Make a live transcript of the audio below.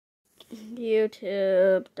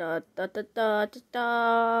YouTube. Dot dot dot dot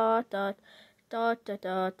dot dot dot dot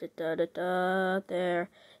dot dot dot dot. There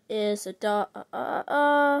is a dog.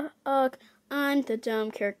 I'm the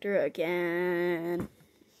dumb character again.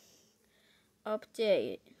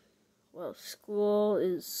 Update. Well, school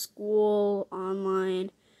is school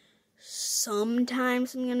online.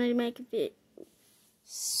 Sometimes I'm gonna make a video.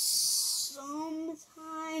 Sometimes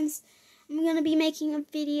I'm gonna be making a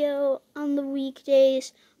video on the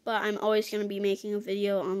weekdays, but I'm always gonna be making a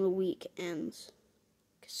video on the weekends.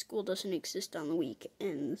 Because school doesn't exist on the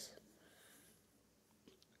weekends.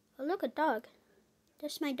 Oh, look, a dog.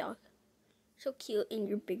 That's my dog. So cute, and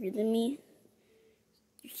you're bigger than me.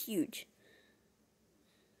 You're huge.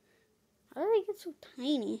 How did I get so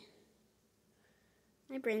tiny?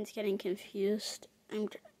 My brain's getting confused. Have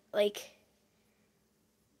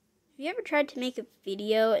you ever tried to make a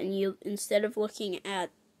video and you, instead of looking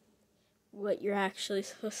at what you're actually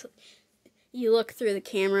supposed to, you look through the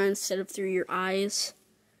camera instead of through your eyes?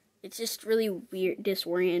 It's just really weird,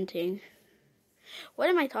 disorienting. What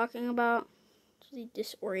am I talking about? It's really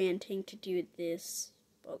disorienting to do this,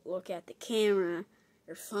 but look at the camera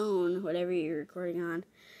or phone, whatever you're recording on,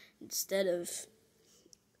 instead of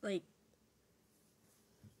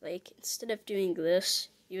instead of doing this,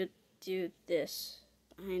 you would do this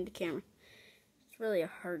behind the camera. It's really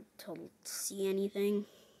hard to see anything.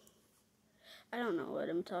 I don't know what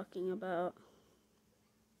I'm talking about.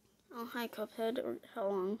 Oh, hi, Cuphead. How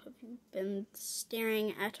long have you been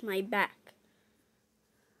staring at my back?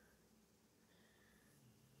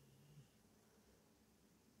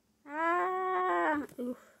 Ah!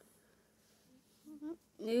 Oof.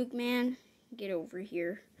 Moog Man, get over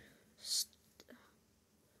here.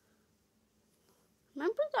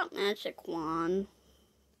 Remember that magic wand?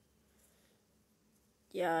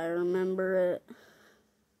 Yeah, I remember it.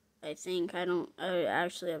 I think. I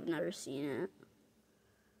actually have never seen it.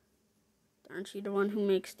 Aren't you the one who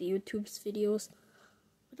makes the YouTube's videos?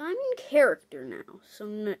 But I'm in character now, so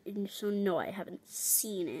no, I haven't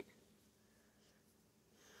seen it.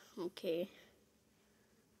 Okay.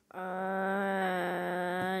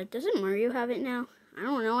 Doesn't Mario have it now? I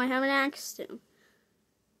don't know, I haven't asked him.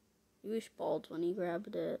 He was bald when he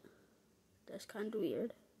grabbed it. That's kind of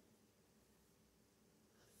weird.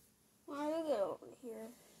 Why do I get over here?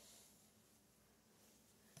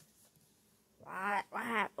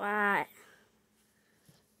 What?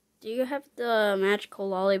 Do you have the magical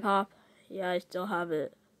lollipop? Yeah, I still have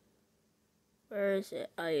it. Where is it?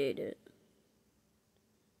 I ate it.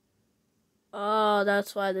 Oh,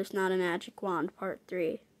 that's why there's not a magic wand, part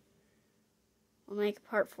 3. We'll make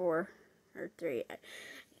part 4, or 3.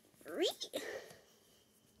 3? I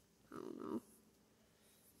don't know.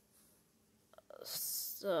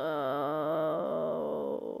 So,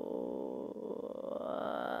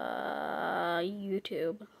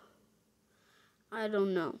 YouTube. I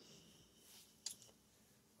don't know.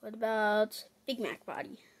 What about Big Mac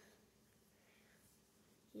Body?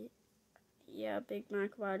 Yeah, Big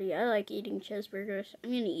Mac Body. I like eating cheeseburgers. I'm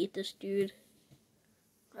gonna eat this dude.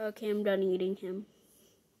 Okay, I'm done eating him.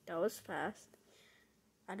 That was fast.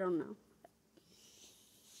 I don't know.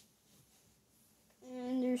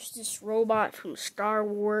 And there's this robot from Star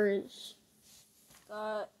Wars.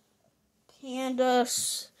 Got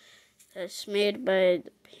pandas. That's made by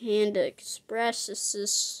the Panda Express.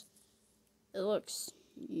 It looks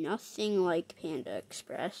nothing like Panda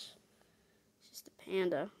Express. It's just a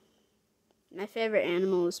panda. My favorite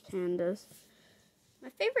animal is pandas.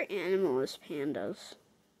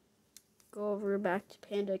 Go over back to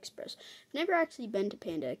Panda Express. I've never actually been to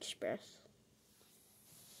Panda Express.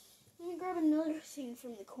 Let me grab another thing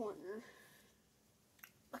from the corner.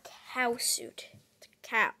 A cow suit. It's a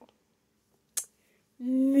cow.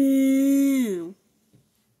 Moo.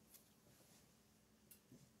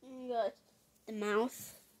 And you got the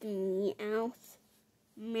mouth, the meowth,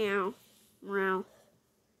 mouth.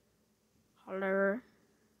 Holler.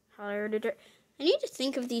 I need to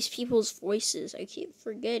think of these people's voices. I keep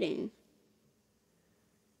forgetting.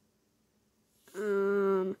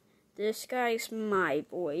 This guy's my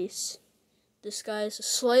voice. This guy's a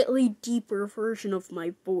slightly deeper version of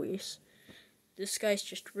my voice. This guy's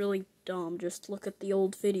just really dumb. Just look at the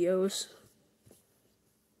old videos.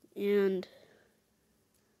 And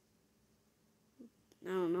I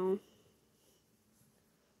don't know.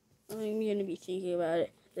 I'm gonna be thinking about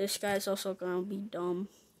it. This guy's also gonna be dumb.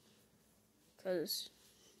 Cause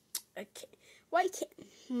I can't. Why can't?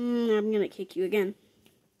 I'm gonna kick you again.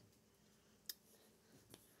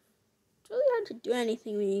 It's really hard to do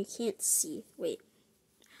anything when you can't see. Wait.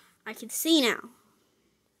 I can see now.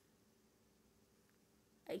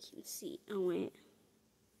 I can see. Oh wait.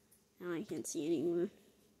 Now I I can't see anymore.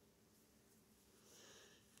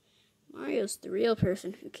 Mario's the real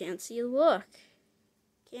person who can't see the look.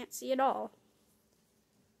 Can't see at all.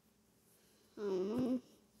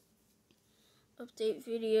 Update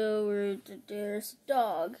video where there's a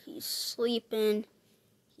dog. He's sleeping.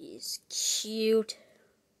 He's cute.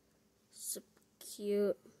 Super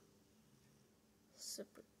cute.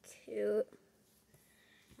 Super cute.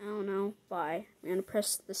 I don't know. Bye. I'm gonna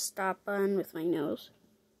press the stop button with my nose.